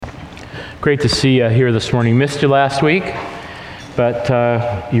Great to see you here this morning. Missed you last week,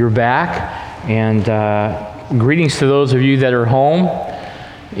 but you're back. And greetings to those of you that are home.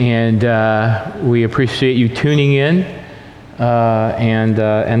 And we appreciate you tuning in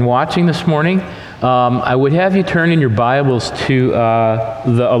and watching this morning. I would have you turn in your Bibles to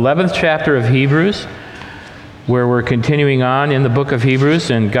the 11th chapter of Hebrews, where we're continuing on in the book of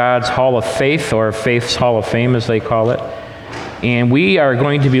Hebrews in God's Hall of Faith, or Faith's Hall of Fame as they call it. And we are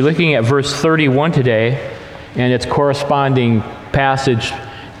going to be looking at verse 31 today and its corresponding passage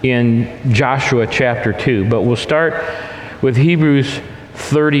in Joshua chapter 2. But we'll start with Hebrews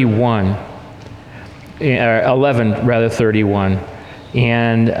 31, 31.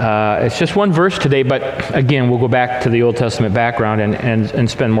 And it's just one verse today, but again, we'll go back to the Old Testament background and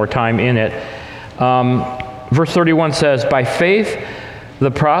spend more time in it. Verse 31 says, "By faith,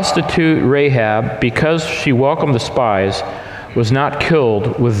 the prostitute Rahab, because she welcomed the spies, was not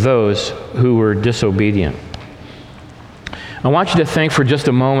killed with those who were disobedient." I want you to think for just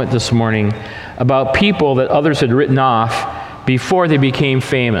a moment this morning about people that others had written off before they became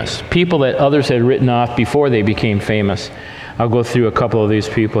famous. People that others had written off before they became famous. I'll go through a couple of these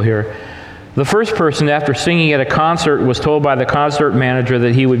people here. The first person, after singing at a concert, was told by the concert manager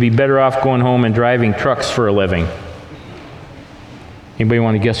that he would be better off going home and driving trucks for a living. Anybody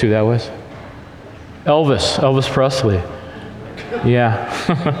want to guess who that was? Elvis Presley. Yeah.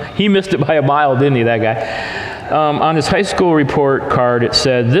 He missed it by a mile, didn't he, that guy? On his high school report card, it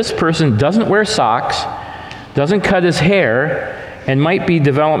said, "This person doesn't wear socks, doesn't cut his hair, and might be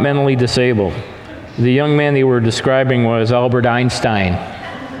developmentally disabled." The young man they were describing was Albert Einstein.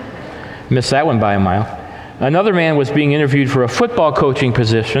 Missed that one by a mile. Another man was being interviewed for a football coaching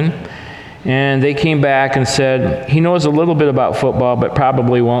position, and they came back and said, he knows a little bit about football, but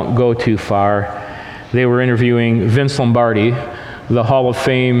probably won't go too far. They were interviewing Vince Lombardi, the Hall of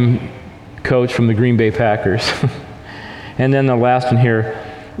Fame coach from the Green Bay Packers. And then the last one here.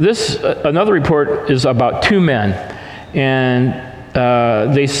 Another report is about two men, and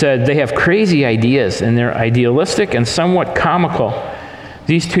they said they have crazy ideas, and they're idealistic and somewhat comical.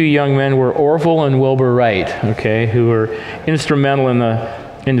 These two young men were Orville and Wilbur Wright, who were instrumental in the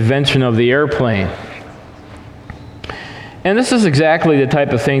invention of the airplane. And this is exactly the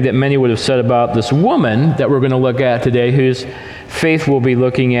type of thing that many would have said about this woman that we're going to look at today, whose faith we'll be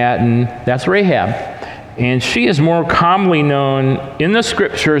looking at, and that's Rahab. And she is more commonly known in the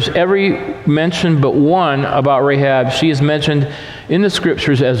scriptures, every mention but one about Rahab, she is mentioned in the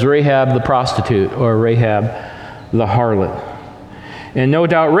scriptures as Rahab the prostitute, or Rahab the harlot. And no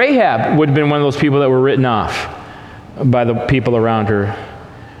doubt Rahab would have been one of those people that were written off by the people around her.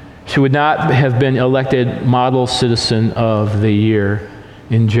 She would not have been elected model citizen of the year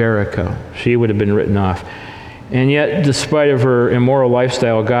in Jericho. She would have been written off. And yet, despite of her immoral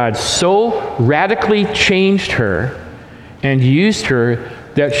lifestyle, God so radically changed her and used her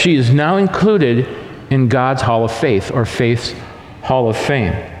that she is now included in God's Hall of Faith, or Faith's Hall of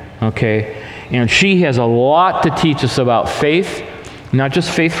Fame. And she has a lot to teach us about faith, not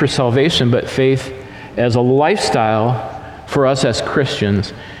just faith for salvation, but faith as a lifestyle for us as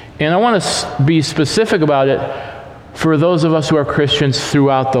Christians. And I want to be specific about it for those of us who are Christians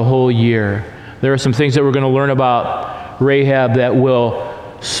throughout the whole year. There are some things that we're going to learn about Rahab that will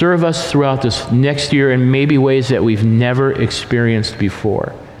serve us throughout this next year in maybe ways that we've never experienced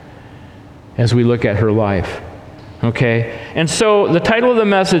before as we look at her life. And so the title of the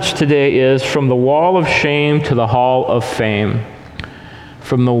message today is From the Wall of Shame to the Hall of Fame.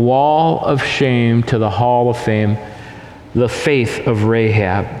 From the Wall of Shame to the Hall of Fame, the faith of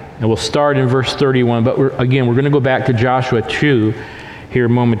Rahab. And we'll start in verse 31, but we're going to go back to Joshua 2 here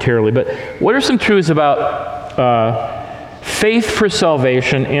momentarily. But what are some truths about faith for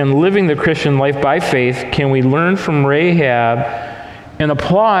salvation and living the Christian life by faith can we learn from Rahab and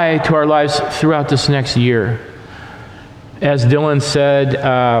apply to our lives throughout this next year? As Dylan said,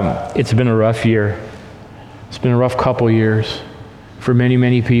 it's been a rough year. It's been a rough couple years for many,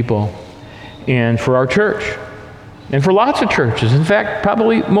 many people, and for our church, and for lots of churches. In fact,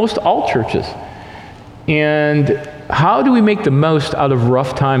 probably most all churches. And how do we make the most out of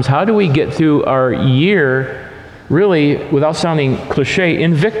rough times? How do we get through our year, really, without sounding cliche,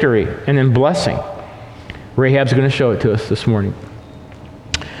 in victory and in blessing? Rahab's going to show it to us this morning.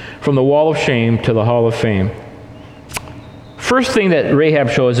 From the wall of shame to the hall of fame. First thing that Rahab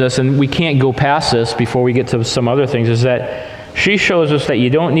shows us, and we can't go past this before we get to some other things, is that she shows us that you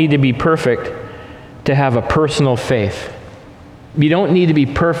don't need to be perfect to have a personal faith. You don't need to be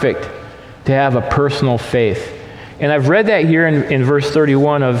perfect to have a personal faith. And I've read that here in verse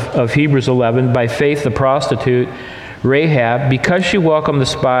 31 of Hebrews 11. By faith, the prostitute, Rahab, because she welcomed the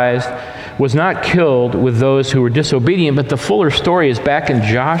spies, was not killed with those who were disobedient, but the fuller story is back in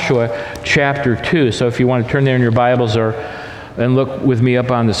Joshua chapter 2. So if you want to turn there in your Bibles and look with me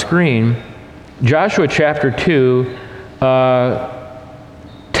up on the screen, Joshua chapter 2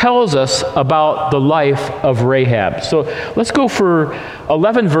 tells us about the life of Rahab. So let's go for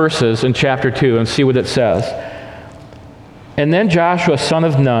 11 verses in chapter 2 and see what it says. And then Joshua, son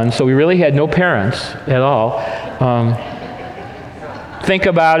of Nun, so we really had no parents at all. Think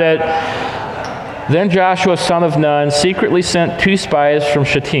about it. Then Joshua, son of Nun, secretly sent 2 spies from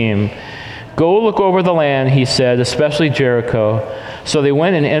Shittim. Go look over the land, he said, especially Jericho. So they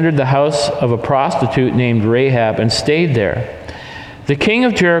went and entered the house of a prostitute named Rahab and stayed there. The king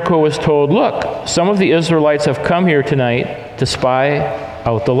of Jericho was told, look, some of the Israelites have come here tonight to spy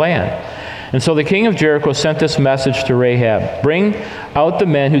out the land. And so the king of Jericho sent this message to Rahab, bring out the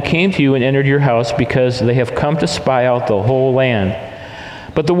men who came to you and entered your house, because they have come to spy out the whole land.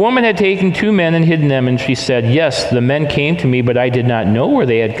 But the woman had taken 2 men and hidden them, and she said, yes, the men came to me, but I did not know where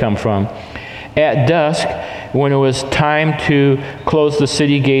they had come from. At dusk, when it was time to close the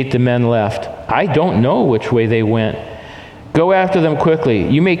city gate, the men left. I don't know which way they went. Go after them quickly.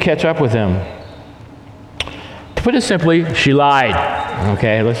 You may catch up with them. To put it simply, she lied.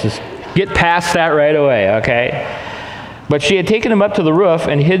 Okay, let's just get past that right away, okay? But she had taken them up to the roof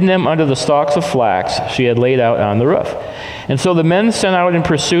and hidden them under the stalks of flax she had laid out on the roof. And so the men sent out in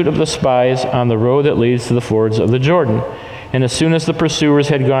pursuit of the spies on the road that leads to the fords of the Jordan. And as soon as the pursuers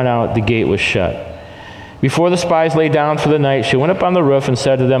had gone out, the gate was shut. Before the spies lay down for the night, she went up on the roof and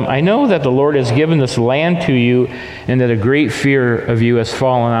said to them, I know that the Lord has given this land to you, and that a great fear of you has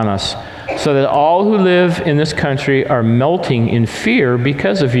fallen on us, so that all who live in this country are melting in fear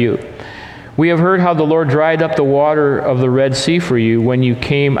because of you. We have heard how the Lord dried up the water of the Red Sea for you when you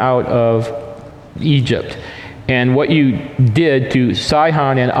came out of Egypt, and what you did to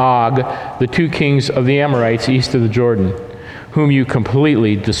Sihon and Og, the 2 kings of the Amorites east of the Jordan, whom you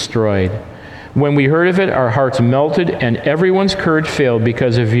completely destroyed. When we heard of it, our hearts melted, and everyone's courage failed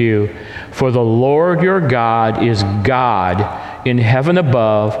because of you. For the Lord your God is God in heaven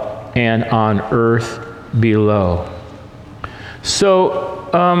above and on earth below. So,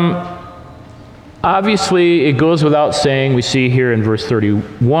 obviously, it goes without saying, we see here in verse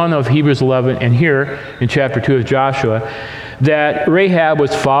 31 of Hebrews 11, and here in chapter 2 of Joshua, that Rahab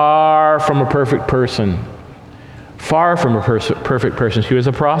was far from a perfect person. Far from a perfect person. She was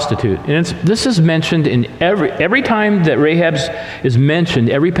a prostitute. And this is mentioned in every time that Rahab is mentioned,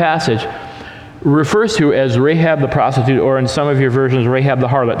 every passage refers to as Rahab the prostitute, or in some of your versions, Rahab the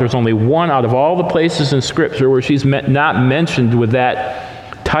harlot. There's only one out of all the places in Scripture where she's not mentioned with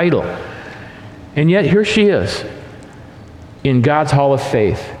that title. And yet here she is in God's Hall of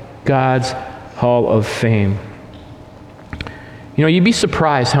Faith, God's Hall of Fame. You know, you'd be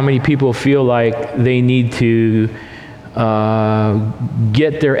surprised how many people feel like they need to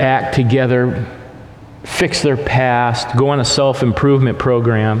get their act together, fix their past, go on a self-improvement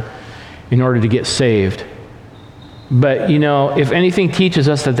program in order to get saved. But, you know, if anything teaches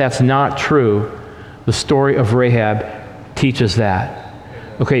us that that's not true, the story of Rahab teaches that.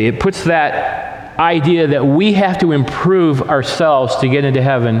 Okay, it puts that idea that we have to improve ourselves to get into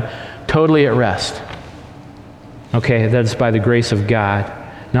heaven totally at rest. Okay, that's by the grace of God,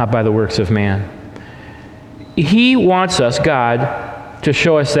 not by the works of man. He wants us, God, to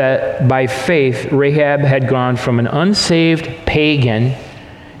show us that by faith, Rahab had gone from an unsaved pagan,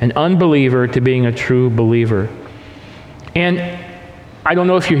 an unbeliever, to being a true believer. And I don't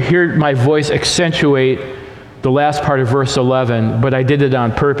know if you hear my voice accentuate the last part of verse 11, but I did it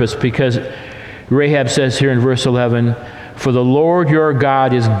on purpose because Rahab says here in verse 11, for the Lord your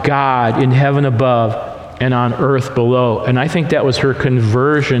God is God in heaven above and on earth below. And I think that was her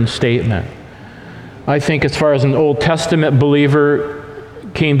conversion statement. I think as far as an Old Testament believer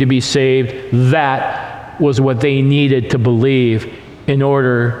came to be saved, that was what they needed to believe in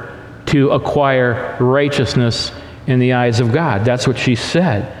order to acquire righteousness in the eyes of God. That's what she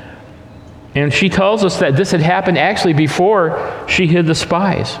said. And she tells us that this had happened actually before she hid the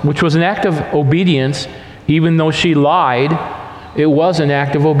spies, which was an act of obedience. Even though she lied, it was an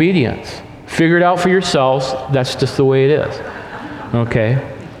act of obedience. Figure it out for yourselves. That's just the way it is.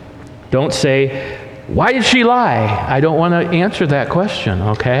 Okay? Don't say, why did she lie? I don't want to answer that question,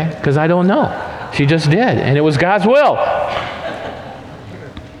 okay? Because I don't know. She just did, and it was God's will.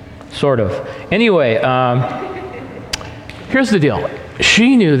 Sort of. Anyway, here's the deal.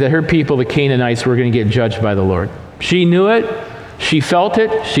 She knew that her people, the Canaanites, were going to get judged by the Lord. She knew it. She felt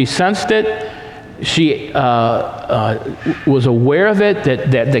it. She sensed it. She was aware of it,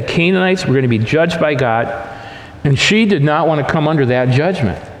 that the Canaanites were going to be judged by God, and she did not want to come under that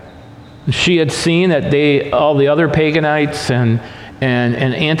judgment. She had seen that all the other paganites and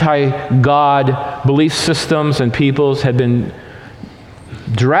anti-God belief systems and peoples had been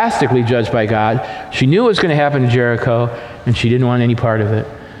drastically judged by God. She knew it was going to happen in Jericho, and she didn't want any part of it.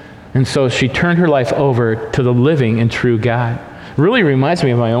 And so she turned her life over to the living and true God. It really reminds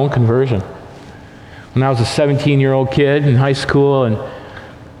me of my own conversion. When I was a 17-year-old kid in high school, and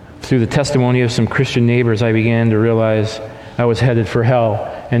through the testimony of some Christian neighbors, I began to realize I was headed for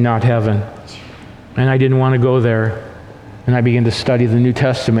hell and not heaven. And I didn't want to go there. And I began to study the New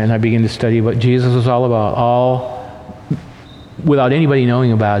Testament, and I began to study what Jesus was all about, all without anybody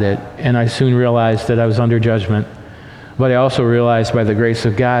knowing about it. And I soon realized that I was under judgment. But I also realized by the grace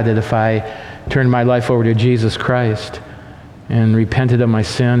of God that if I turned my life over to Jesus Christ and repented of my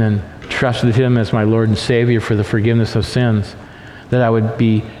sin and trusted Him as my Lord and Savior for the forgiveness of sins, that I would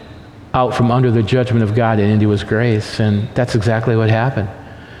be out from under the judgment of God and into His grace. And that's exactly what happened.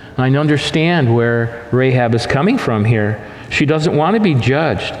 And I understand where Rahab is coming from here. She doesn't want to be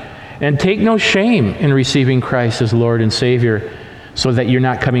judged. And take no shame in receiving Christ as Lord and Savior so that you're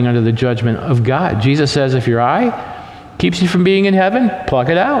not coming under the judgment of God. Jesus says if your eye keeps you from being in heaven, pluck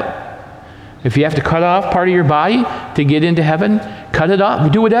it out. If you have to cut off part of your body to get into heaven, cut it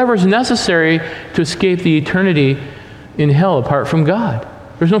off. Do whatever is necessary to escape the eternity in hell apart from God.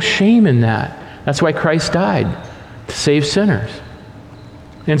 There's no shame in that. That's why Christ died, to save sinners.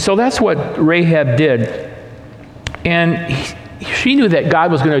 And so that's what Rahab did. And she knew that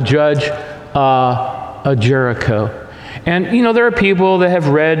God was going to judge Jericho. And, there are people that have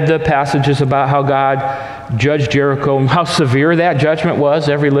read the passages about how God judged Jericho and how severe that judgment was,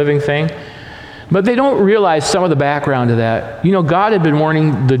 every living thing. But they don't realize some of the background of that. God had been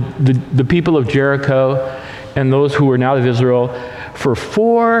warning the people of Jericho and those who were now of Israel for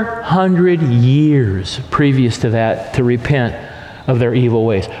 400 years previous to that to repent of their evil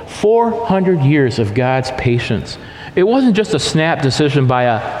ways. 400 years of God's patience. It wasn't just a snap decision by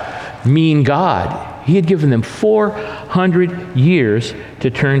a mean God. He had given them 400 years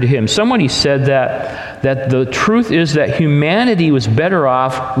to turn to Him. Somebody said that the truth is that humanity was better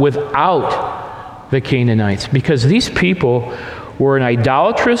off without the Canaanites, because these people were an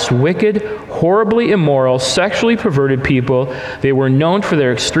idolatrous, wicked, horribly immoral, sexually perverted people. They were known for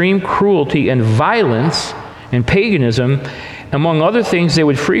their extreme cruelty and violence and paganism. Among other things, they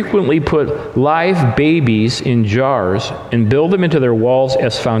would frequently put live babies in jars and build them into their walls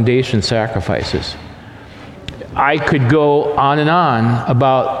as foundation sacrifices. I could go on and on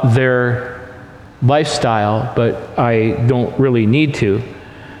about their lifestyle, but I don't really need to.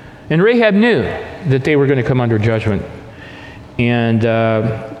 And Rahab knew that they were going to come under judgment. And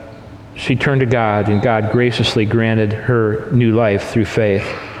she turned to God, and God graciously granted her new life through faith.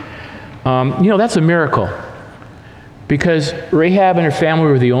 That's a miracle. Because Rahab and her family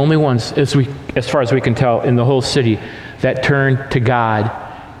were the only ones, as far as we can tell, in the whole city that turned to God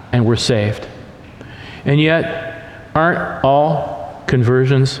and were saved. And yet, aren't all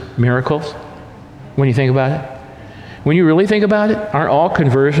conversions miracles when you think about it? When you really think about it, aren't all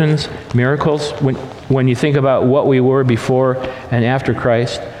conversions miracles when you think about what we were before and after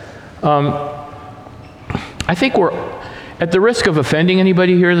Christ? I think we're, at the risk of offending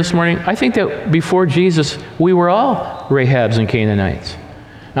anybody here this morning, I think that before Jesus, we were all Rahabs and Canaanites.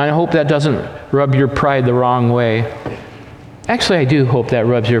 And I hope that doesn't rub your pride the wrong way. Actually, I do hope that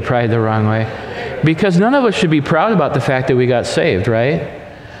rubs your pride the wrong way. Because none of us should be proud about the fact that we got saved, right?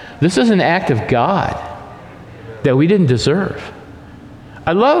 This is an act of God that we didn't deserve.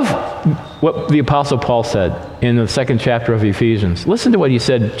 I love what the Apostle Paul said in the second chapter of Ephesians. Listen to what he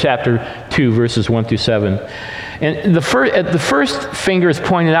said, chapter 2, verses 1 through 7. And the first finger is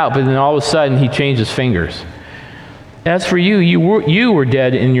pointed out, but then all of a sudden he changes fingers. As for you, you were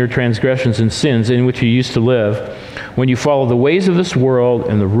dead in your transgressions and sins in which you used to live, when you followed the ways of this world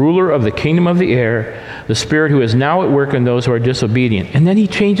and the ruler of the kingdom of the air, the spirit who is now at work in those who are disobedient. And then he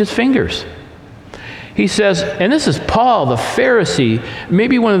changes fingers. He says, and this is Paul, the Pharisee,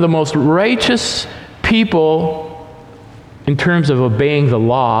 maybe one of the most righteous people in terms of obeying the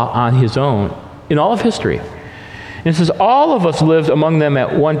law on his own in all of history. And it says, all of us lived among them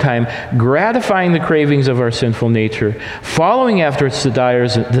at one time, gratifying the cravings of our sinful nature, following after its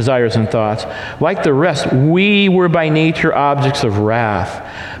desires and thoughts. Like the rest, we were by nature objects of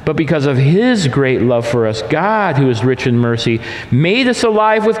wrath. But because of His great love for us, God, who is rich in mercy, made us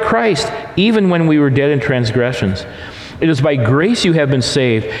alive with Christ, even when we were dead in transgressions. It is by grace you have been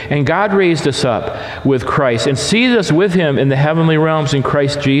saved, and God raised us up with Christ and seated us with Him in the heavenly realms in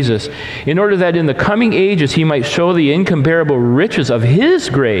Christ Jesus, in order that in the coming ages He might show the incomparable riches of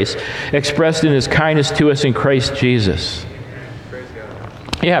His grace expressed in His kindness to us in Christ Jesus.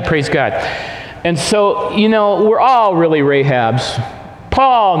 Yeah, praise God. And so, we're all really Rahabs.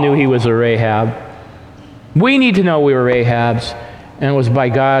 Paul knew he was a Rahab. We need to know we were Rahabs, and it was by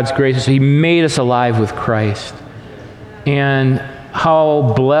God's grace. He made us alive with Christ. And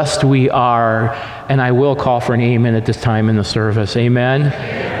how blessed we are. And I will call for an amen at this time in the service. Amen?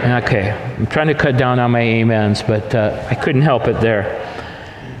 Okay. I'm trying to cut down on my amens, but I couldn't help it there.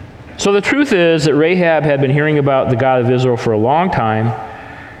 So the truth is that Rahab had been hearing about the God of Israel for a long time.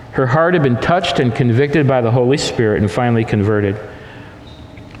 Her heart had been touched and convicted by the Holy Spirit and finally converted.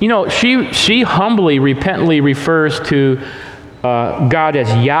 She humbly, repentantly refers to God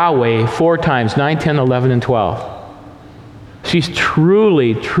as Yahweh 4 times, 9, 10, 11, and 12. She's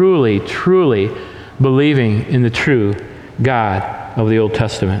truly, truly, truly believing in the true God of the Old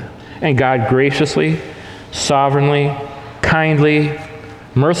Testament. And God graciously, sovereignly, kindly,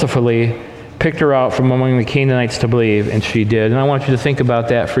 mercifully picked her out from among the Canaanites to believe, and she did. And I want you to think about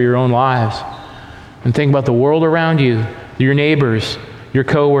that for your own lives. And think about the world around you, your neighbors, your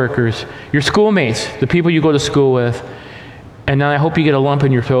coworkers, your schoolmates, the people you go to school with. And then I hope you get a lump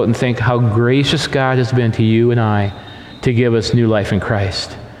in your throat and think how gracious God has been to you and I to give us new life in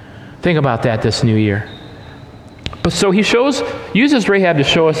Christ. Think about that this new year. But so he uses Rahab to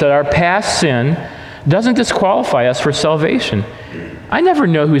show us that our past sin doesn't disqualify us for salvation. I never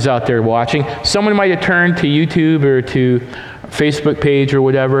know who's out there watching. Someone might have turned to YouTube or to Facebook page or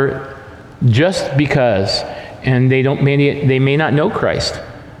whatever just because, and they may not know Christ.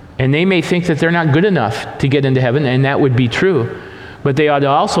 And they may think that they're not good enough to get into heaven, and that would be true. But they ought to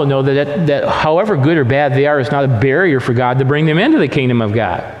also know that however good or bad they are is not a barrier for God to bring them into the kingdom of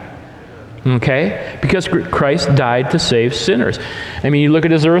God. Okay? Because Christ died to save sinners. I mean, you look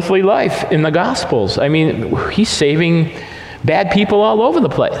at his earthly life in the Gospels. I mean, he's saving bad people all over the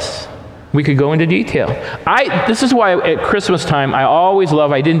place. We could go into detail. This is why at Christmas time, I always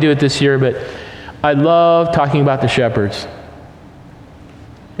love, I didn't do it this year, but I love talking about the shepherds.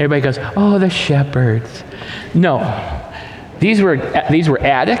 Everybody goes, oh, the shepherds. No. These were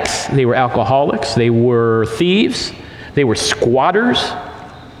addicts, they were alcoholics, they were thieves, they were squatters.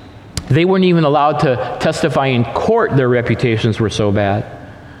 They weren't even allowed to testify in court, their reputations were so bad.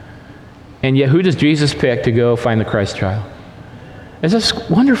 And yet who does Jesus pick to go find the Christ child? It's just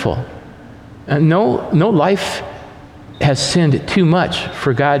wonderful. No life has sinned too much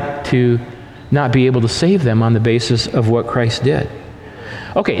for God to not be able to save them on the basis of what Christ did.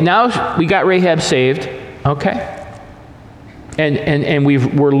 Okay, now we got Rahab saved. Okay. And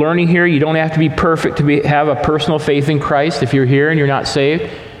we're learning here, you don't have to be perfect to have a personal faith in Christ. If you're here and you're not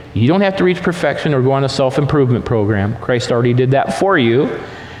saved, you don't have to reach perfection or go on a self-improvement program. Christ already did that for you.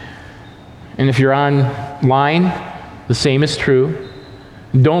 And if you're online, the same is true.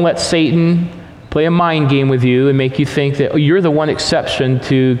 Don't let Satan play a mind game with you and make you think that you're the one exception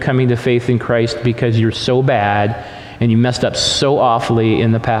to coming to faith in Christ because you're so bad and you messed up so awfully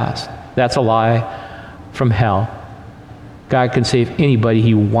in the past. That's a lie from hell. God can save anybody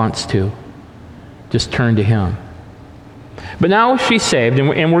he wants to. Just turn to him. But now she's saved,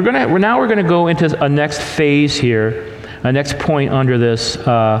 and we're going to go into a next phase here, a next point under this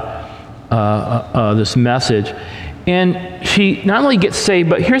this message. And she not only gets saved,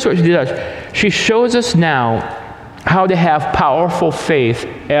 but here's what she does. She shows us now how to have powerful faith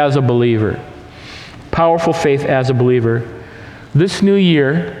as a believer. Powerful faith as a believer. This new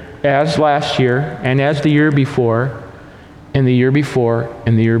year, as last year, and as the year before, and the year before,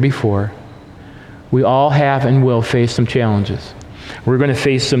 and the year before, we all have and will face some challenges. We're going to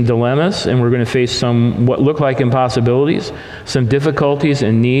face some dilemmas, and we're going to face some what look like impossibilities, some difficulties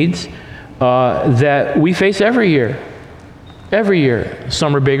and needs that we face every year. Every year.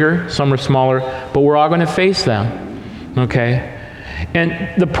 Some are bigger, some are smaller, but we're all going to face them. Okay?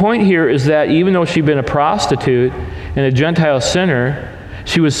 And the point here is that even though she'd been a prostitute and a Gentile sinner,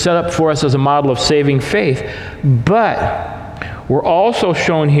 she was set up for us as a model of saving faith. But we're also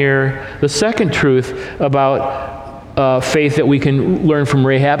shown here the second truth about faith that we can learn from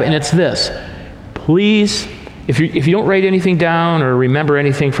Rahab, and it's this. Please, if you don't write anything down or remember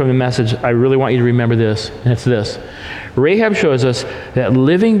anything from the message, I really want you to remember this, and it's this. Rahab shows us that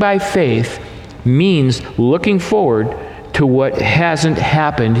living by faith means looking forward to what hasn't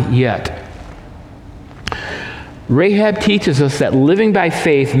happened yet. Rahab teaches us that living by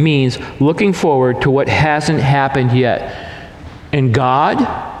faith means looking forward to what hasn't happened yet. And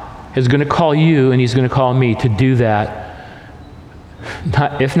God is going to call you and he's going to call me to do that,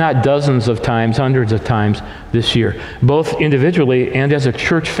 if not dozens of times, hundreds of times this year, both individually and as a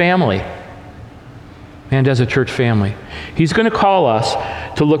church family. and as a church family. He's going to call us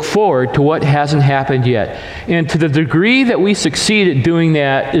to look forward to what hasn't happened yet. And to the degree that we succeed at doing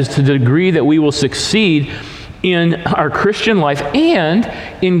that is to the degree that we will succeed in our Christian life and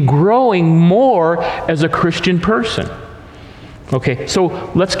in growing more as a Christian person. Okay,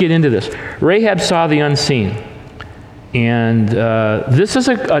 so let's get into this. Rahab saw the unseen. And this is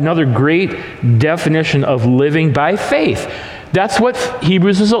another great definition of living by faith. That's what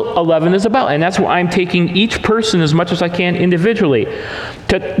Hebrews 11 is about. And that's why I'm taking each person as much as I can individually.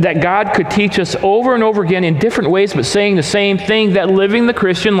 That God could teach us over and over again in different ways, but saying the same thing, that living the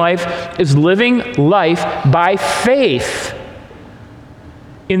Christian life is living life by faith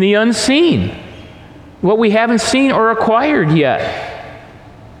in the unseen. What we haven't seen or acquired yet.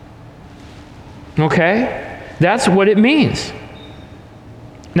 Okay? That's what it means.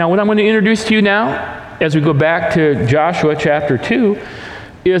 Now, what I'm going to introduce to you now, as we go back to Joshua chapter 2,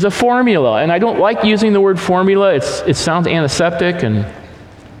 is a formula. And I don't like using the word formula. It sounds antiseptic, and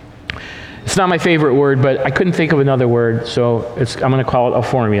it's not my favorite word, but I couldn't think of another word, so I'm going to call it a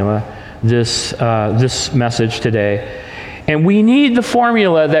formula, this message today. And we need the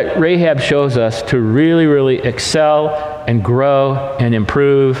formula that Rahab shows us to really, really excel and grow and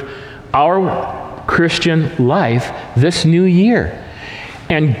improve our Christian life this new year.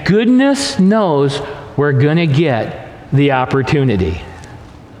 And goodness knows we're going to get the opportunity.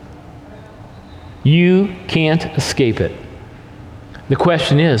 You can't escape it. The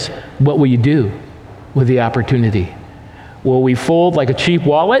question is, what will you do with the opportunity? Will we fold like a cheap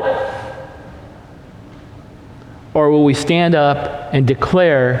wallet? Or will we stand up and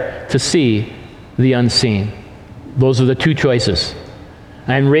declare to see the unseen? Those are the two choices.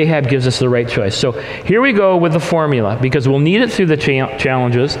 And Rahab gives us the right choice. So here we go with the formula, because we'll need it through the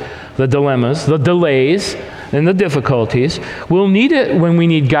challenges, the dilemmas, the delays, and the difficulties. We'll need it when we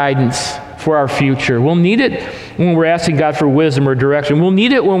need guidance for our future. We'll need it when we're asking God for wisdom or direction. We'll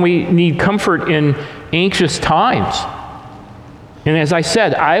need it when we need comfort in anxious times. And as I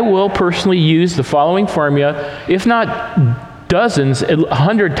said, I will personally use the following formula, if not dozens,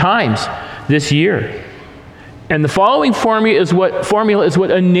 100 times this year. And the following formula is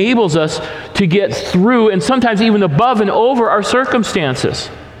what enables us to get through and sometimes even above and over our circumstances.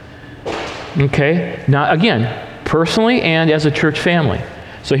 Okay? Now, again, personally and as a church family.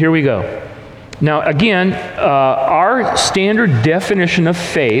 So here we go. Now, again, our standard definition of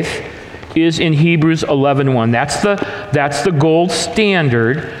faith is in Hebrews 11:1. That's the gold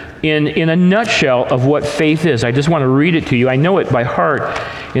standard in a nutshell of what faith is. I just want to read it to you. I know it by heart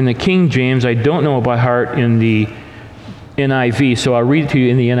in the King James. I don't know it by heart in the NIV, so I'll read it to you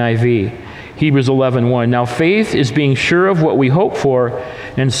in the NIV. Hebrews 11:1. Now faith is being sure of what we hope for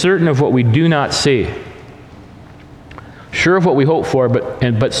and certain of what we do not see. Sure of what we hope for,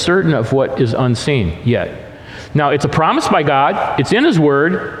 but certain of what is unseen yet. Now it's a promise by God. It's in His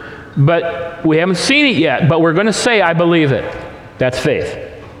Word, but we haven't seen it yet. But we're going to say, I believe it. That's faith.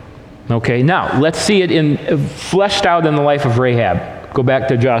 Okay, now let's see it fleshed out in the life of Rahab. Go back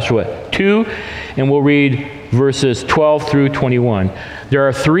to Joshua 2, and we'll read verses 12 through 21. There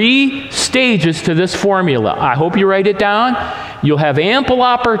are 3 stages to this formula. I hope you write it down. You'll have ample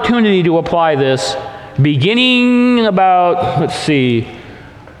opportunity to apply this beginning about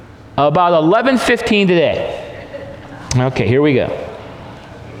 11:15 today. Okay, here we go.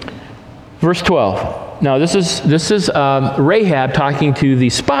 Verse 12. Now, this is Rahab talking to the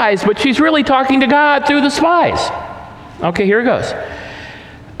spies, but she's really talking to God through the spies. Okay, here it goes.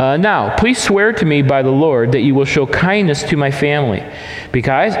 Now, please swear to me by the Lord that you will show kindness to my family,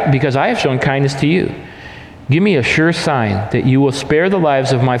 because I have shown kindness to you. Give me a sure sign that you will spare the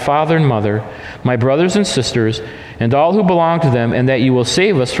lives of my father and mother, my brothers and sisters, and all who belong to them, and that you will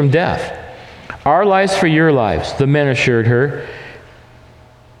save us from death. Our lives for your lives, the men assured her.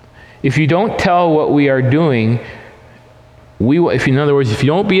 If you don't tell what we are doing, in other words, if you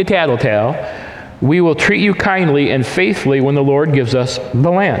don't be a tattletale, we will treat you kindly and faithfully when the Lord gives us the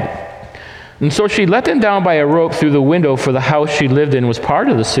land. And so she let them down by a rope through the window, for the house she lived in was part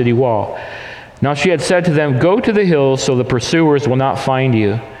of the city wall. Now she had said to them, go to the hills so the pursuers will not find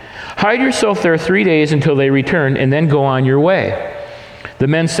you. Hide yourself there 3 days until they return, and then go on your way. The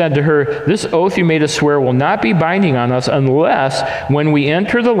men said to her, this oath you made us swear will not be binding on us unless, when we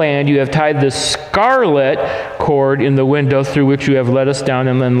enter the land, you have tied this scarlet cord in the window through which you have let us down,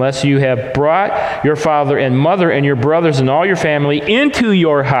 and unless you have brought your father and mother and your brothers and all your family into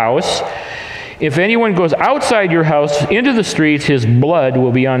your house. If anyone goes outside your house into the streets, his blood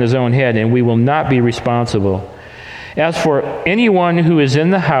will be on his own head, and we will not be responsible. As for anyone who is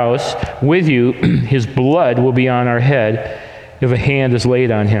in the house with you, his blood will be on our head if a hand is laid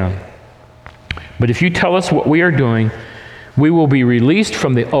on him. But if you tell us what we are doing, we will be released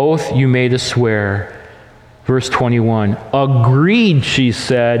from the oath you made us swear. Verse 21, agreed, she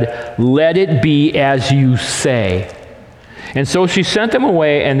said, let it be as you say. And so she sent them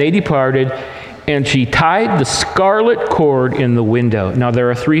away, and they departed, and she tied the scarlet cord in the window. Now, there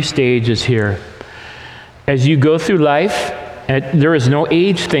are 3 stages here. As you go through life, and there is no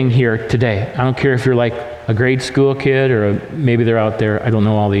age thing here today. I don't care if you're like a grade school kid, or maybe they're out there, I don't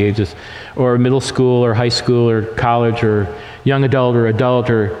know all the ages, or middle school, or high school, or college, or young adult,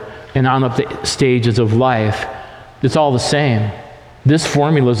 and on up the stages of life. It's all the same. This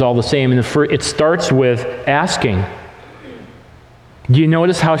formula is all the same, and it starts with asking. Do you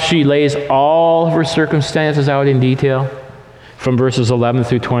notice how she lays all of her circumstances out in detail from verses 11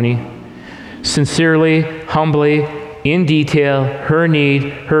 through 20? Sincerely, humbly, in detail, her need,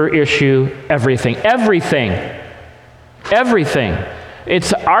 her issue, everything. Everything. Everything.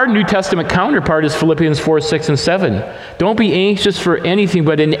 It's our New Testament counterpart is Philippians 4, 6, and 7. Don't be anxious for anything,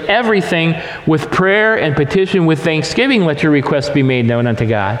 but in everything, with prayer and petition, with thanksgiving, let your requests be made known unto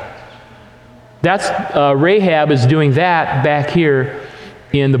God. That's Rahab is doing that back here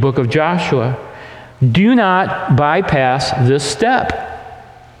in the book of Joshua. Do not bypass this step.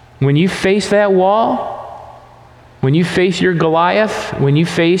 When you face that wall, when you face your Goliath, when you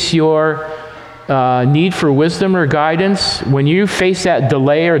face your need for wisdom or guidance, when you face that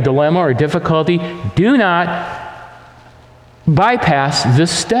delay or dilemma or difficulty, do not bypass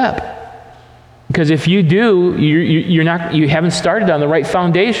this step. Because if you do, you haven't started on the right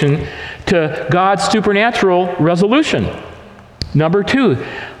foundation to God's supernatural resolution. Number 2,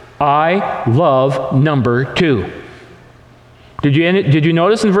 I love number 2. Did you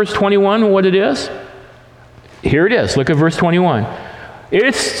notice in verse 21 what it is? Here it is. Look at verse 21.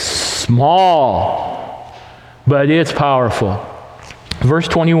 It's small, but it's powerful. Verse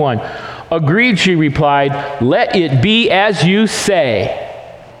 21. Agreed, she replied, let it be as you say.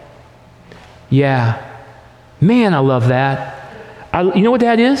 Yeah. Man, I love that. You know what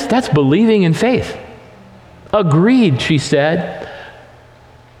that is? That's believing in faith. Agreed, she said.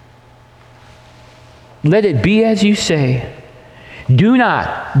 Let it be as you say. Do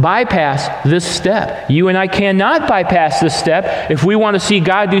not bypass this step. You and I cannot bypass this step if we want to see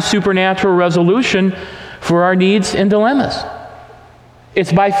God do supernatural resolution for our needs and dilemmas.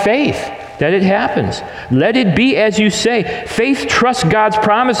 It's by faith that it happens. Let it be as you say. Faith trusts God's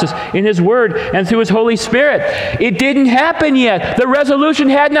promises in His Word and through His Holy Spirit. It didn't happen yet. The resolution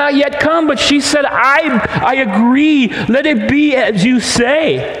had not yet come, but she said, I agree. Let it be as you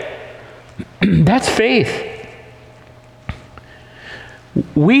say. That's faith.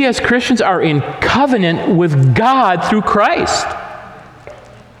 We as Christians are in covenant with God through Christ.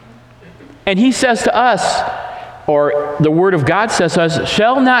 And He says to us, or the Word of God says to us,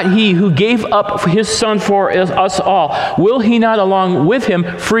 shall not He who gave up His Son for us all, will He not along with Him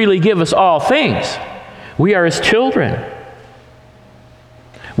freely give us all things? We are His children.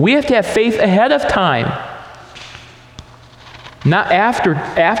 We have to have faith ahead of time. Not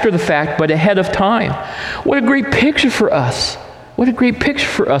after the fact, but ahead of time. What a great picture for us. What a great picture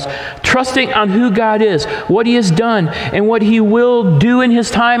for us. Trusting on who God is, what He has done, and what He will do in His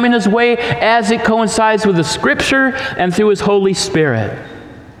time and His way as it coincides with the Scripture and through His Holy Spirit.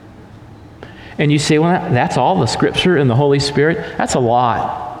 And you say, well, that's all the Scripture and the Holy Spirit? That's a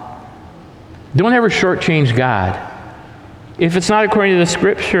lot. Don't ever shortchange God. If it's not according to the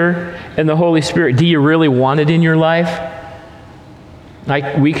Scripture and the Holy Spirit, do you really want it in your life?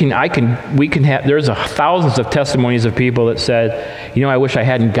 We can have, there's thousands of testimonies of people that said, I wish I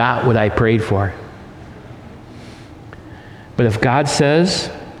hadn't got what I prayed for. But if God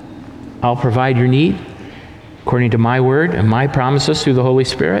says, I'll provide your need according to my word and my promises through the Holy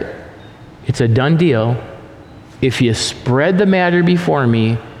Spirit, it's a done deal if you spread the matter before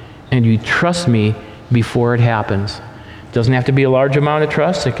me and you trust me before it happens. It doesn't have to be a large amount of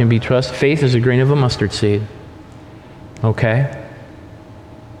trust. It can be trust. Faith is a grain of a mustard seed. Okay?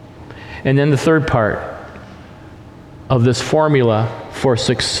 And then the third part of this formula for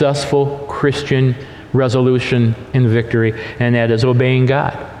successful Christian resolution and victory, and that is obeying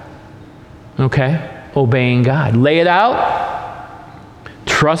God. Okay? Obeying God. Lay it out.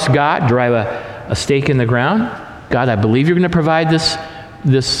 Trust God. Drive a stake in the ground. God, I believe you're going to provide this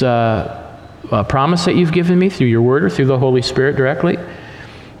promise that you've given me through your word or through the Holy Spirit directly.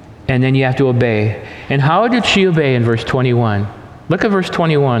 And then you have to obey. And how did she obey in verse 21? Look at verse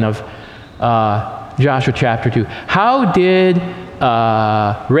 21 of Joshua chapter 2. How did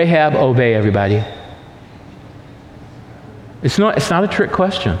Rahab obey, everybody? It's not a trick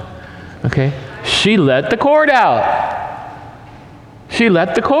question. Okay? She let the cord out. She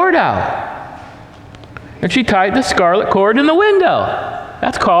let the cord out. And she tied the scarlet cord in the window.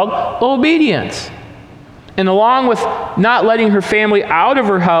 That's called obedience. And along with not letting her family out of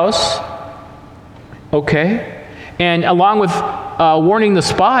her house, okay, and along with warning the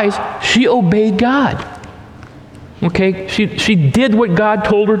spies, she obeyed God. Okay, she did what God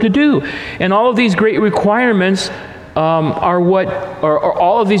told her to do. And all of these great requirements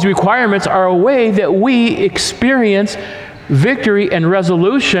all of these requirements are a way that we experience victory and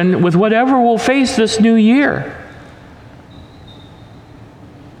resolution with whatever we'll face this new year.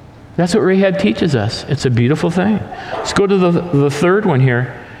 That's what Rahab teaches us. It's a beautiful thing. Let's go to the third one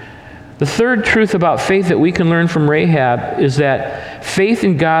here. The third truth about faith that we can learn from Rahab is that faith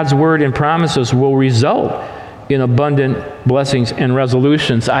in God's word and promises will result in abundant blessings and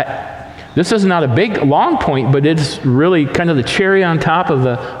resolutions. This is not a big, long point, but it's really kind of the cherry on top of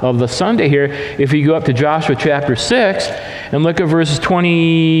the Sunday here. If you go up to Joshua chapter 6 and look at verses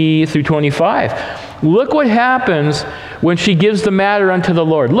 20 through 25. Look what happens when she gives the matter unto the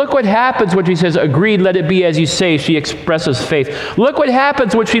Lord. Look what happens when she says, agreed, let it be as you say. She expresses faith. Look what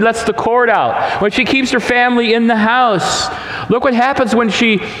happens when she lets the cord out, when she keeps her family in the house. Look what happens when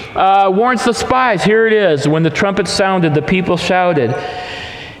she warns the spies. Here it is. When the trumpet sounded, the people shouted.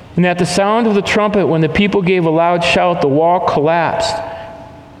 And at the sound of the trumpet, when the people gave a loud shout, the wall collapsed.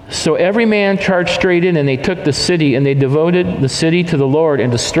 So every man charged straight in, and they took the city, and they devoted the city to the Lord,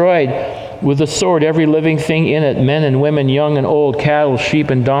 and destroyed with the sword every living thing in it, men and women, young and old, cattle, sheep,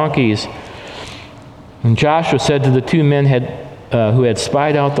 and donkeys. And Joshua said to the two men who had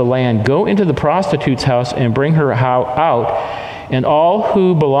spied out the land, go into the prostitute's house and bring her out, and all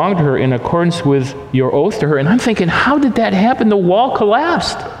who belong to her in accordance with your oath to her. And I'm thinking, how did that happen? The wall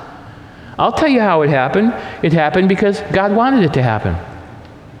collapsed. I'll tell you how it happened. It happened because God wanted it to happen.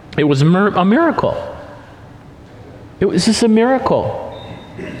 It was a miracle. It was just a miracle.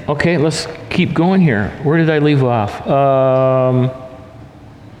 Okay, let's keep going here. Where did I leave off?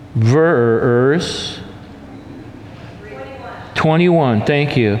 Verse 21.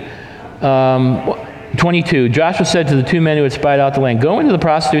 Thank you. 22. Joshua said to the two men who had spied out the land, go into the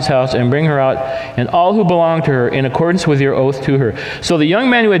prostitute's house and bring her out, and all who belong to her, in accordance with your oath to her. So the young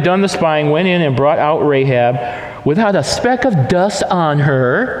men who had done the spying went in and brought out Rahab without a speck of dust on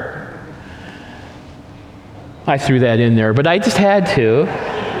her. I threw that in there, but I just had to.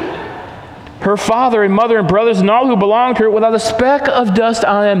 Her father and mother and brothers and all who belonged to her without a speck of dust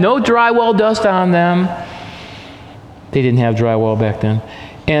on them, no drywall dust on them. They didn't have drywall back then.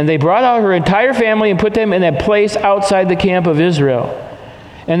 And they brought out her entire family and put them in a place outside the camp of Israel.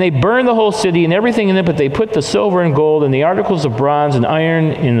 And they burned the whole city and everything in it, but they put the silver and gold and the articles of bronze and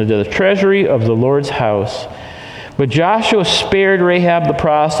iron in the treasury of the Lord's house. But Joshua spared Rahab the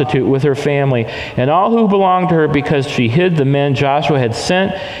prostitute with her family and all who belonged to her, because she hid the men Joshua had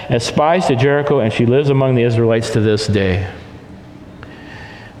sent as spies to Jericho, and she lives among the Israelites to this day.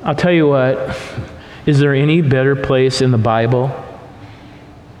 I'll tell you what, is there any better place in the Bible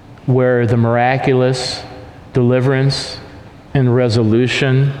where the miraculous deliverance and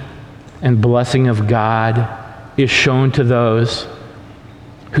resolution and blessing of God is shown to those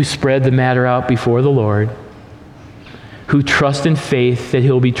who spread the matter out before the Lord, who trust in faith that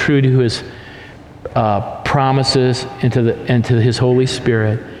He'll be true to His promises and to His Holy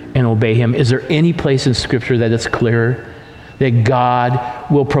Spirit and obey Him? Is there any place in Scripture that it's clearer that God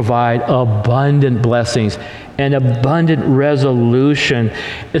will provide abundant blessings and abundant resolution,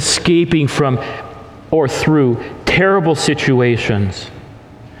 escaping from or through terrible situations?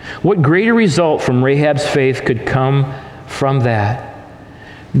 What greater result from Rahab's faith could come from that?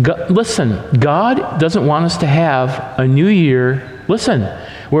 Listen, God doesn't want us to have a new year,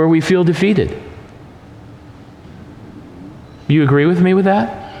 where we feel defeated. You agree with me with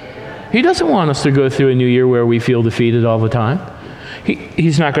that? He doesn't want us to go through a new year where we feel defeated all the time.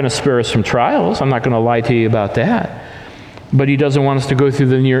 He's not going to spare us from trials. I'm not going to lie to you about that. But He doesn't want us to go through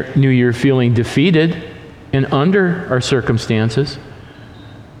the new year feeling defeated and under our circumstances.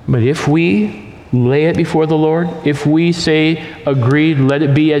 But if we lay it before the Lord, if we say, agreed, let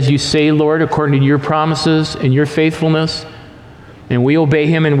it be as you say, Lord, according to your promises and your faithfulness, and we obey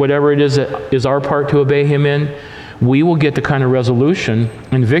Him in whatever it is that is our part to obey Him in, we will get the kind of resolution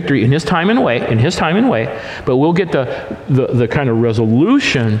and victory in His time and way, but we'll get the kind of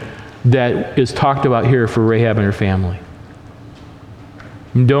resolution that is talked about here for Rahab and her family.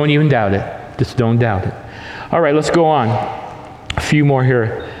 Don't even doubt it. Just don't doubt it. All right, let's go on. A few more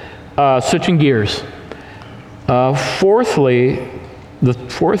here. Switching gears. Fourthly, the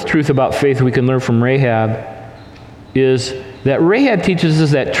fourth truth about faith we can learn from Rahab is that Rahab teaches us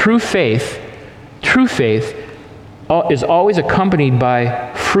that true faith is always accompanied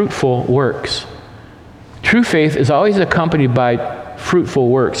by fruitful works. True faith is always accompanied by fruitful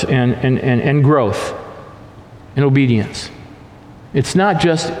works and growth and obedience. It's not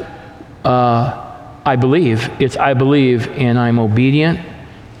just I believe. It's I believe and I'm obedient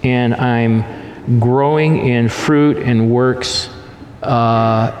and I'm growing in fruit and works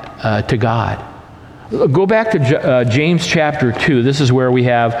to God. Go back to James chapter 2. This is where we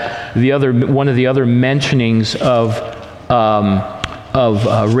have one of the other mentionings of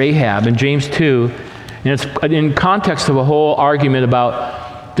Rahab in James 2. And it's in context of a whole argument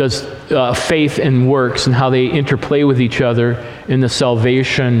about does faith and works and how they interplay with each other in the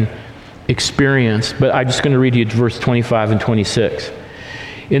salvation experience. But I'm just going to read you verse 25 and 26.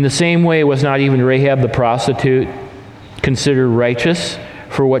 In the same way, was not even Rahab the prostitute considered righteous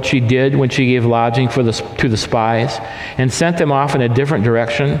for what she did when she gave lodging to the spies and sent them off in a different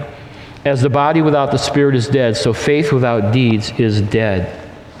direction? As the body without the spirit is dead, so faith without deeds is dead.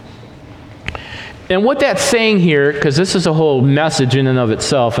 And what that's saying here, because this is a whole message in and of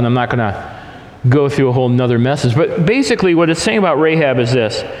itself, and I'm not going to go through a whole nother message, but basically what it's saying about Rahab is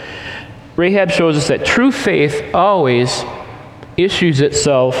this. Rahab shows us that true faith always issues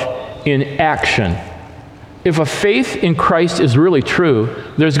itself in action. If a faith in Christ is really true,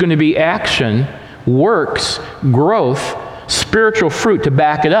 there's going to be action, works, growth, spiritual fruit to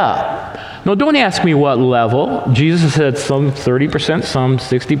back it up. Now, don't ask me what level. Jesus said some 30%, some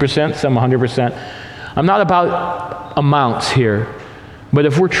 60%, some 100%. I'm not about amounts here. But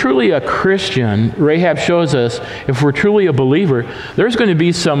if we're truly a Christian, Rahab shows us, if we're truly a believer, there's going to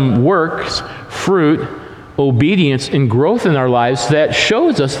be some works, fruit, obedience, and growth in our lives that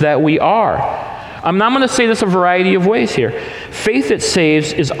shows us that we are. I'm not going to say this a variety of ways here. Faith that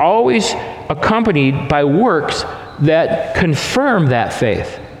saves is always accompanied by works that confirm that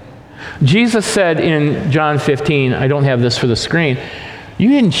faith. Jesus said in John 15, I don't have this for the screen, you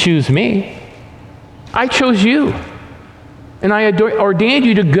didn't choose me. I chose you. And I ordained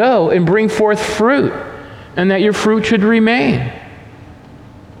you to go and bring forth fruit, and that your fruit should remain.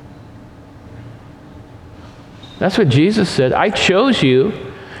 That's what Jesus said. I chose you,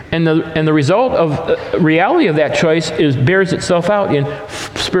 and the result of reality of that choice bears itself out in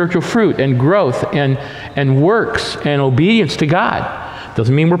spiritual fruit and growth and works and obedience to God.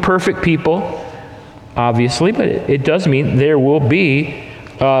 Doesn't mean we're perfect people, obviously, but it does mean there will be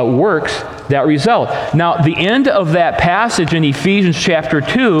works that result. Now, the end of that passage in Ephesians chapter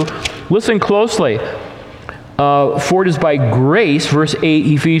 2, listen closely. For it is by grace, verse 8,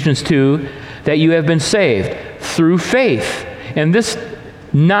 Ephesians 2, that you have been saved through faith. And this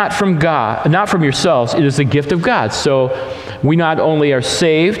not from God, not from yourselves, it is the gift of God. So we not only are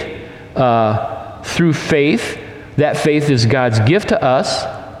saved through faith, that faith is God's gift to us.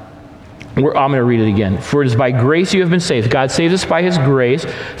 I'm going to read it again. For it is by grace you have been saved. God saved us by His grace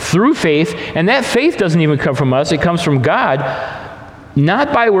through faith, and that faith doesn't even come from us. It comes from God,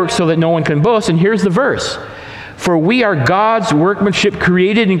 not by works so that no one can boast. And here's the verse. For we are God's workmanship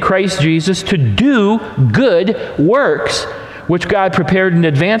created in Christ Jesus to do good works, which God prepared in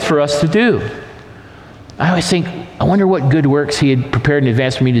advance for us to do. I always think, I wonder what good works He had prepared in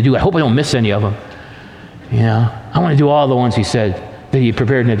advance for me to do. I hope I don't miss any of them. You know, I want to do all the ones He said that He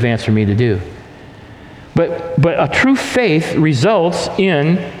prepared in advance for me to do. But a true faith results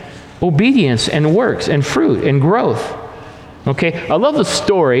in obedience and works and fruit and growth. Okay? I love the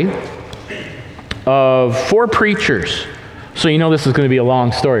story of 4 preachers. So you know this is going to be a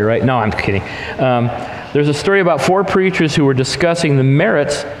long story, right? No, I'm kidding. There's a story about 4 preachers who were discussing the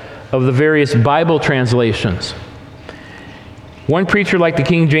merits of the various Bible translations. One preacher liked the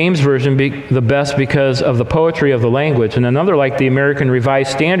King James Version the best because of the poetry of the language, and another liked the American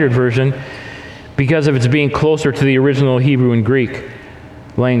Revised Standard Version because of its being closer to the original Hebrew and Greek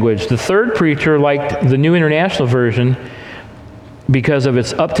language. The third preacher liked the New International Version because of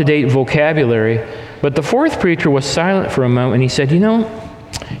its up-to-date vocabulary, but the fourth preacher was silent for a moment, and he said, you know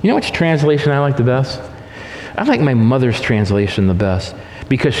which translation I like the best? I like my mother's translation the best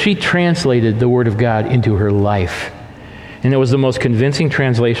because she translated the Word of God into her life. And it was the most convincing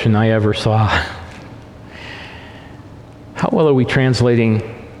translation I ever saw. How well are we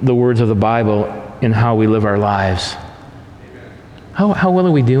translating the words of the Bible in how we live our lives? How well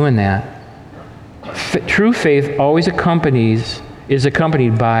are we doing that? True faith always is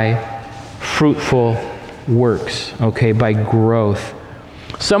accompanied by fruitful works, okay, by growth.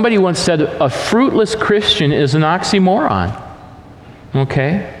 Somebody once said, a fruitless Christian is an oxymoron,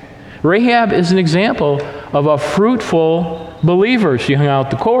 okay? Rahab is an example of a fruitful believer. She hung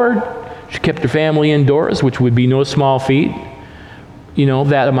out the cord. She kept her family indoors, which would be no small feat,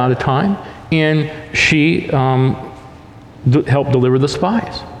 that amount of time. And she helped deliver the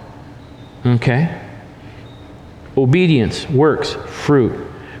spies. Okay? Obedience, works, fruit.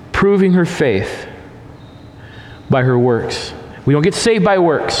 Proving her faith by her works. We don't get saved by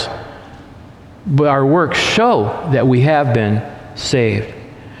works, but our works show that we have been saved.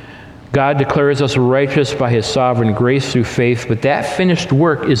 God declares us righteous by his sovereign grace through faith, but that finished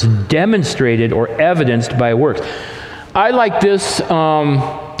work is demonstrated or evidenced by works. I like this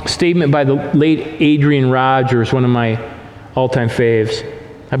statement by the late Adrian Rogers, one of my all-time faves.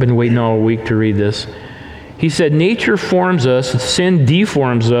 I've been waiting all week to read this. He said, nature forms us, sin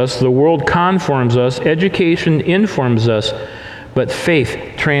deforms us, the world conforms us, education informs us, but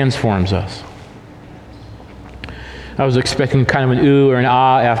faith transforms us. I was expecting kind of an ooh or an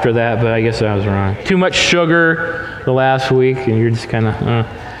ah after that, but I guess I was wrong. Too much sugar the last week, and you're just kind of,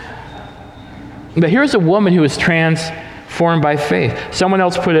 But here's a woman who was transformed by faith. Someone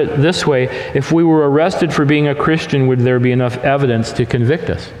else put it this way: if we were arrested for being a Christian, would there be enough evidence to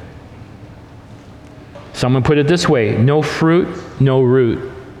convict us? Someone put it this way: no fruit, no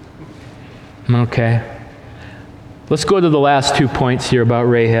root. Okay. Let's go to the last 2 points here about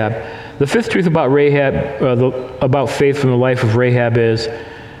Rahab. The fifth truth about Rahab, about faith from the life of Rahab is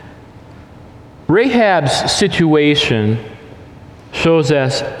Rahab's situation shows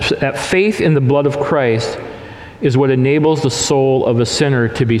us that faith in the blood of Christ is what enables the soul of a sinner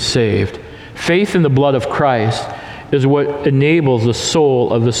to be saved. Faith in the blood of Christ is what enables the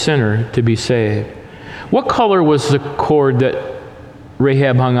soul of the sinner to be saved. What color was the cord that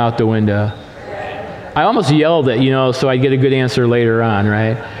Rahab hung out the window? I almost yelled it, so I'd get a good answer later on,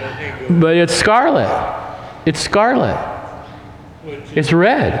 right? But it's scarlet. It's scarlet. It's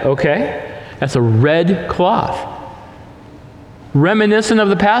red, okay? That's a red cloth. Reminiscent of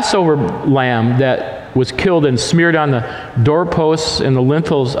the Passover lamb that was killed and smeared on the doorposts and the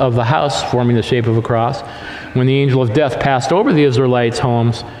lintels of the house, forming the shape of a cross, when the angel of death passed over the Israelites'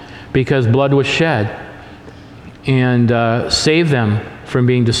 homes because blood was shed and saved them from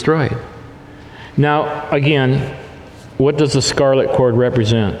being destroyed. Now, again, what does the scarlet cord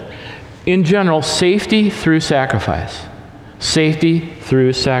represent? In general, safety through sacrifice. Safety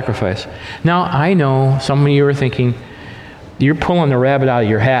through sacrifice. Now, I know some of you are thinking, you're pulling the rabbit out of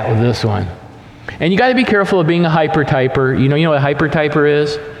your hat with this one. And you got to be careful of being a hyper-typer. You know what a hyper-typer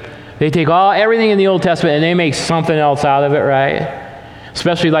is? They take everything in the Old Testament and they make something else out of it, right?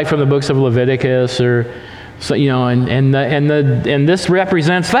 Especially like from the books of Leviticus or... So, and this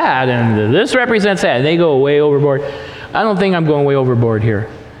represents that, and this represents that, and they go way overboard. I don't think I'm going way overboard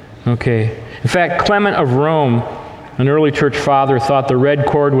here. Okay. In fact, Clement of Rome, an early church father, thought the red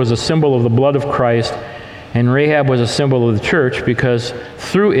cord was a symbol of the blood of Christ, and Rahab was a symbol of the church because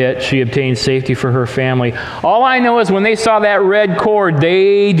through it she obtained safety for her family. All I know is when they saw that red cord,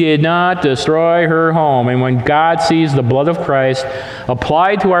 they did not destroy her home. And when God sees the blood of Christ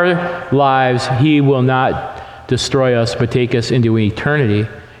applied to our lives, he will not destroy us, but take us into an eternity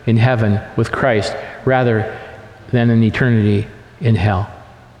in heaven with Christ rather than an eternity in hell.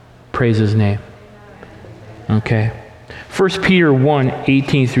 Praise his name. Okay. 1 Peter 1,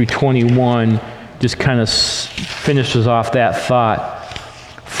 18 through 21 just kind of finishes off that thought.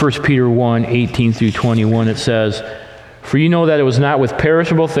 1 Peter 1, 18 through 21, it says, "For you know that it was not with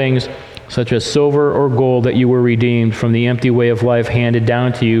perishable things, such as silver or gold, that you were redeemed from the empty way of life handed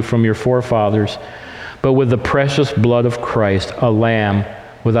down to you from your forefathers, but with the precious blood of Christ, a lamb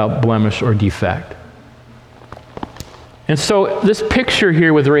without blemish or defect." And so this picture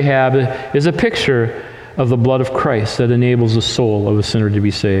here with Rahab is a picture of the blood of Christ that enables the soul of a sinner to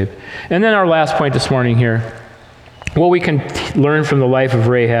be saved. And then our last point this morning here, what we can learn from the life of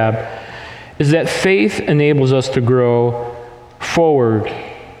Rahab is that faith enables us to grow forward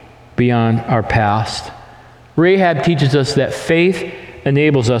beyond our past. Rahab teaches us that faith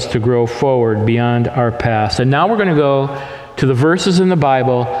enables us to grow forward beyond our past. And now we're going to go to the verses in the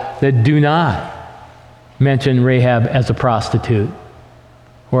Bible that do not mention Rahab as a prostitute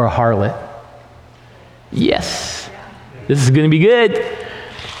or a harlot. Yes, this is going to be good.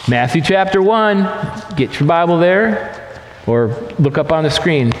 Matthew chapter 1. Get your Bible there or look up on the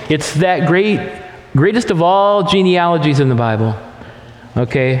screen. It's that greatest of all genealogies in the Bible.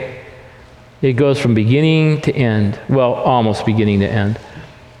 Okay? It goes from beginning to end. Well, almost beginning to end.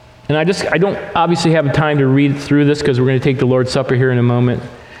 And I don't obviously have time to read through this because we're going to take the Lord's Supper here in a moment.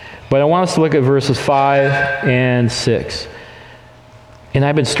 But I want us to look at verses 5 and 6. And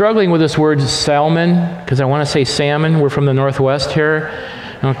I've been struggling with this word salmon because I want to say salmon. We're from the Northwest here.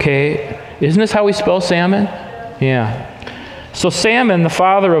 Okay. Isn't this how we spell salmon? Yeah. So Salmon, the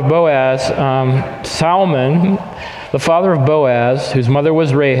father of Boaz, Salmon, the father of Boaz, whose mother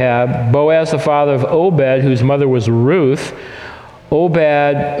was Rahab, Boaz, the father of Obed, whose mother was Ruth,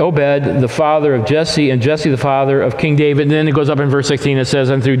 Obed, the father of Jesse, and Jesse, the father of King David. And then it goes up in verse 16, it says,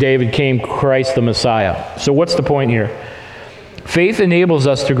 and through David came Christ the Messiah. So what's the point here? Faith enables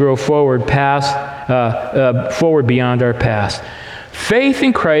us to grow forward beyond our past. Faith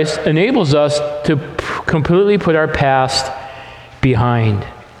in Christ enables us to completely put our past behind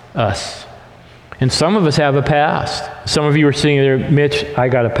us. And some of us have a past. Some of you are sitting there, Mitch, I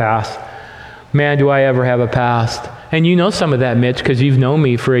got a past. Man, do I ever have a past. And you know some of that, Mitch, because you've known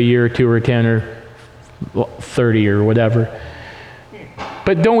me for a year or 2 or 10 or 30 or whatever.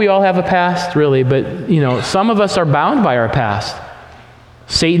 But don't we all have a past, really? But, some of us are bound by our past.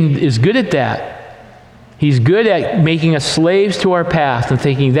 Satan is good at that. He's good at making us slaves to our past and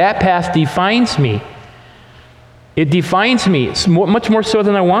thinking that past defines me. It defines me. It's much more so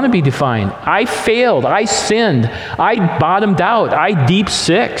than I want to be defined. I failed. I sinned. I bottomed out. I deep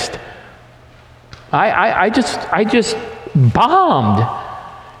sixed. I just bombed.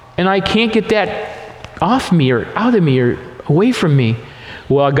 And I can't get that off me or out of me or away from me.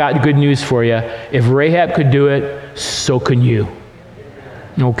 Well, I got good news for you. If Rahab could do it, so can you.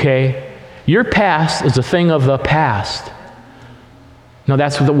 Okay? Your past is a thing of the past. Now,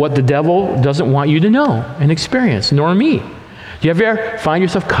 that's what the devil doesn't want you to know and experience, nor me. Do you ever find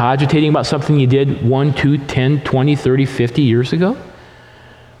yourself cogitating about something you did 1, 2, 10, 20, 30, 50 years ago?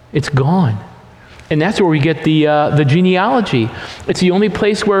 It's gone. And that's where we get the genealogy. It's the only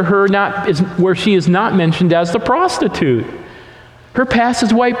place where she is not mentioned as the prostitute. Her past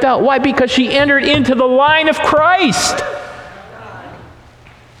is wiped out. Why? Because she entered into the line of Christ.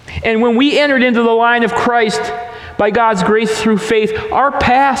 And when we entered into the line of Christ by God's grace through faith, our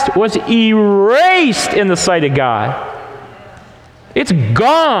past was erased in the sight of God. It's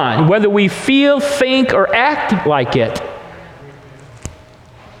gone, whether we feel, think, or act like it.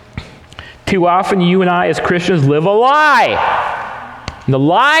 Too often, you and I as Christians live a lie. And the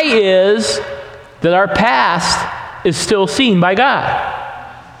lie is that our past is still seen by God,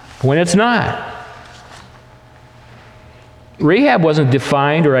 when it's not. Rahab wasn't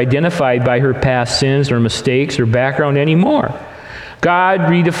defined or identified by her past sins or mistakes or background anymore. God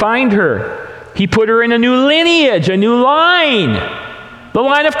redefined her. He put her in a new lineage, a new line, the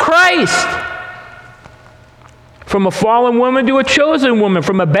line of Christ. From a fallen woman to a chosen woman,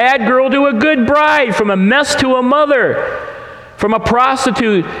 from a bad girl to a good bride, from a mess to a mother, from a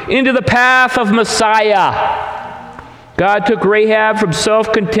prostitute into the path of Messiah. God took Rahab from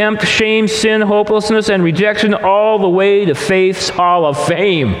self-contempt, shame, sin, hopelessness, and rejection all the way to faith's hall of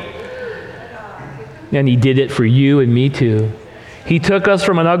fame. And he did it for you and me too. He took us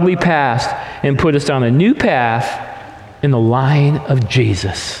from an ugly past and put us on a new path in the line of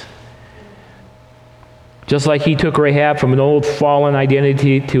Jesus. Just like he took Rahab from an old fallen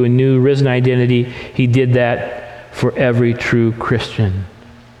identity to a new risen identity, he did that for every true Christian.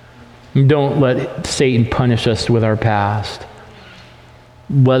 Don't let Satan punish us with our past.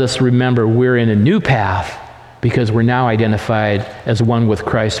 Let us remember we're in a new path because we're now identified as one with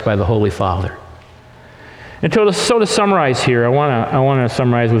Christ by the Holy Father. And so to summarize here, I want to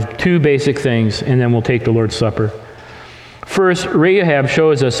summarize with 2 basic things, and then we'll take the Lord's Supper. First, Rahab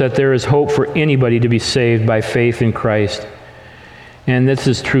shows us that there is hope for anybody to be saved by faith in Christ. And this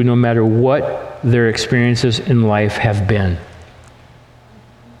is true no matter what their experiences in life have been.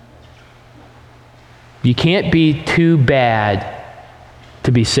 You can't be too bad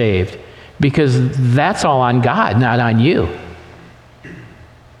to be saved, because that's all on God, not on you.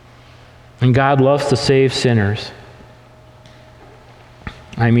 And God loves to save sinners.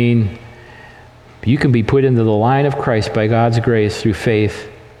 I mean, you can be put into the line of Christ by God's grace through faith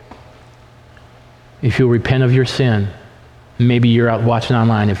if you'll repent of your sin. Maybe you're out watching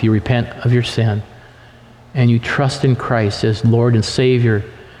online. If you repent of your sin and you trust in Christ as Lord and Savior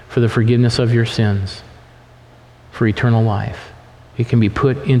for the forgiveness of your sins, for eternal life, you can be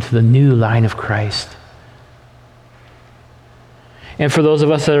put into the new line of Christ. And for those of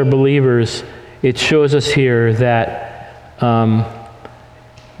us that are believers, it shows us here that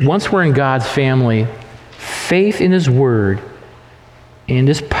once we're in God's family, faith in His Word and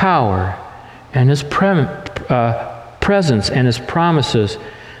His power and His presence and His promises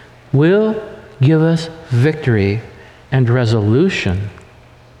will give us victory and resolution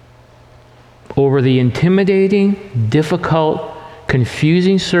over the intimidating, difficult,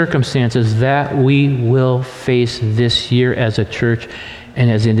 confusing circumstances that we will face this year as a church and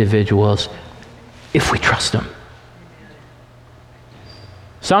as individuals if we trust Him.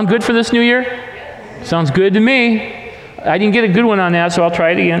 Sound good for this new year? Sounds good to me. I didn't get a good one on that, so I'll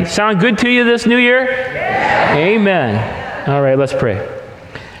try it again. Sound good to you this new year? Yes. Amen. All right, let's pray.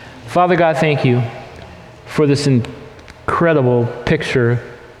 Father God, thank you for this incredible incredible picture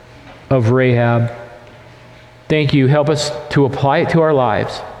of Rahab. Thank you. Help us to apply it to our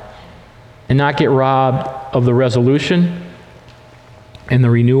lives and not get robbed of the resolution and the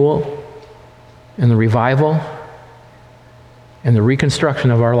renewal and the revival and the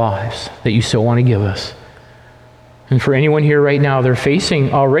reconstruction of our lives that you so want to give us. And for anyone here right now, they're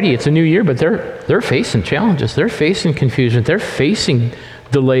facing already, it's a new year, but they're facing challenges. They're facing confusion. They're facing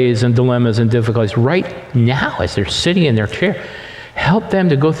delays and dilemmas and difficulties right now as they're sitting in their chair. Help them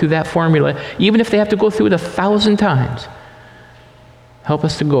to go through that formula, even if they have to go through it 1,000 times. Help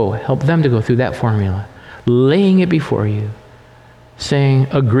them to go through that formula, laying it before you, saying,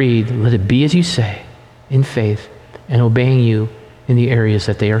 agreed, let it be as you say, in faith, and obeying you in the areas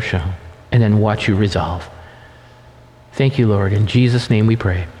that they are shown, and then watch you resolve. Thank you, Lord. In Jesus' name we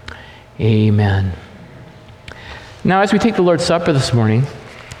pray. Amen. Now, as we take the Lord's Supper this morning,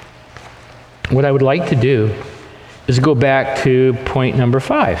 what I would like to do is go back to point number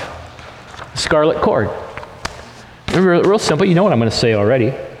 5, scarlet cord. Remember, real simple, you know what I'm going to say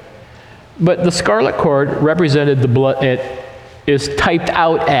already. But the scarlet cord represented the blood, it is typed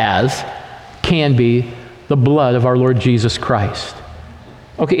out as, can be, the blood of our Lord Jesus Christ.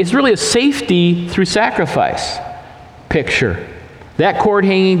 Okay, it's really a safety through sacrifice picture. That cord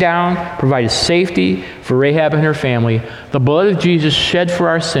hanging down provided safety for Rahab and her family. The blood of Jesus shed for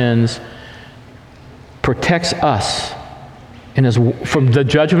our sins protects us and from the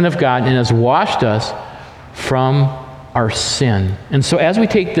judgment of God and has washed us from our sin. And so as we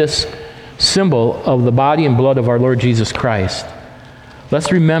take this symbol of the body and blood of our Lord Jesus Christ,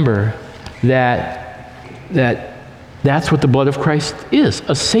 let's remember that's what the blood of Christ is,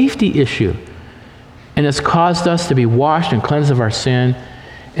 a safety issue. And it's caused us to be washed and cleansed of our sin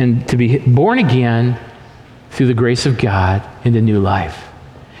and to be born again through the grace of God into new life.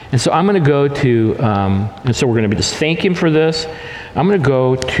 And so I'm going to go to, and so we're going to just thank Him for this. I'm going to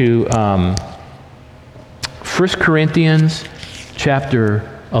go to 1 Corinthians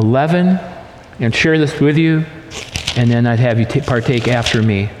chapter 11 and share this with you, and then I'd have you partake after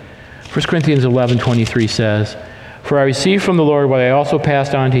me. 1 Corinthians 11:23 says, "For I received from the Lord what I also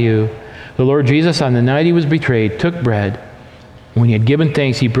passed on to you. The Lord Jesus, on the night He was betrayed, took bread. When He had given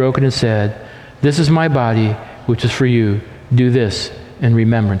thanks, He broke it and said, 'This is my body, which is for you. Do this in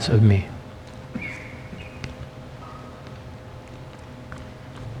remembrance of me.'"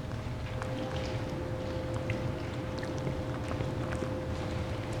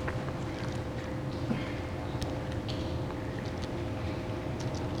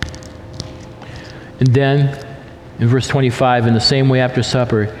 And then, in verse 25, in the same way after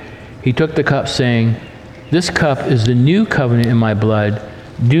supper, He took the cup, saying, "This cup is the new covenant in my blood.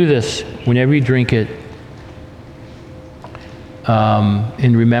 Do this whenever you drink it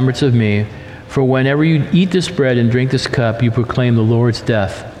in remembrance of me. For whenever you eat this bread and drink this cup, you proclaim the Lord's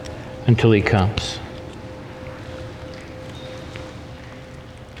death until He comes."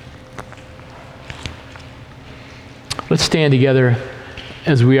 Let's stand together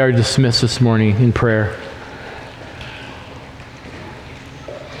as we are dismissed this morning in prayer.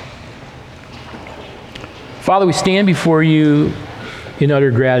 Father, we stand before you in utter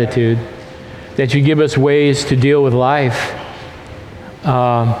gratitude that you give us ways to deal with life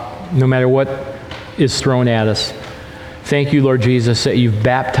no matter what is thrown at us. Thank you, Lord Jesus, that you've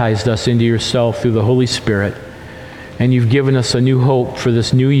baptized us into yourself through the Holy Spirit, and you've given us a new hope for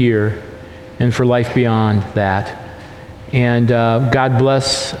this new year and for life beyond that. And God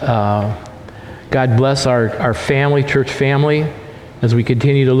bless our family, church family, as we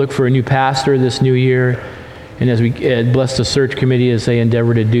continue to look for a new pastor this new year, and as we bless the search committee as they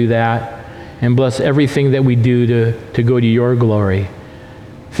endeavor to do that, and bless everything that we do to go to your glory.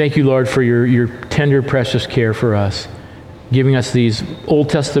 Thank you, Lord, for your tender, precious care for us, giving us these Old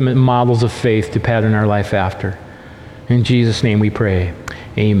Testament models of faith to pattern our life after. In Jesus' name we pray.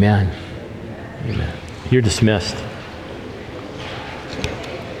 Amen. Amen. You're dismissed.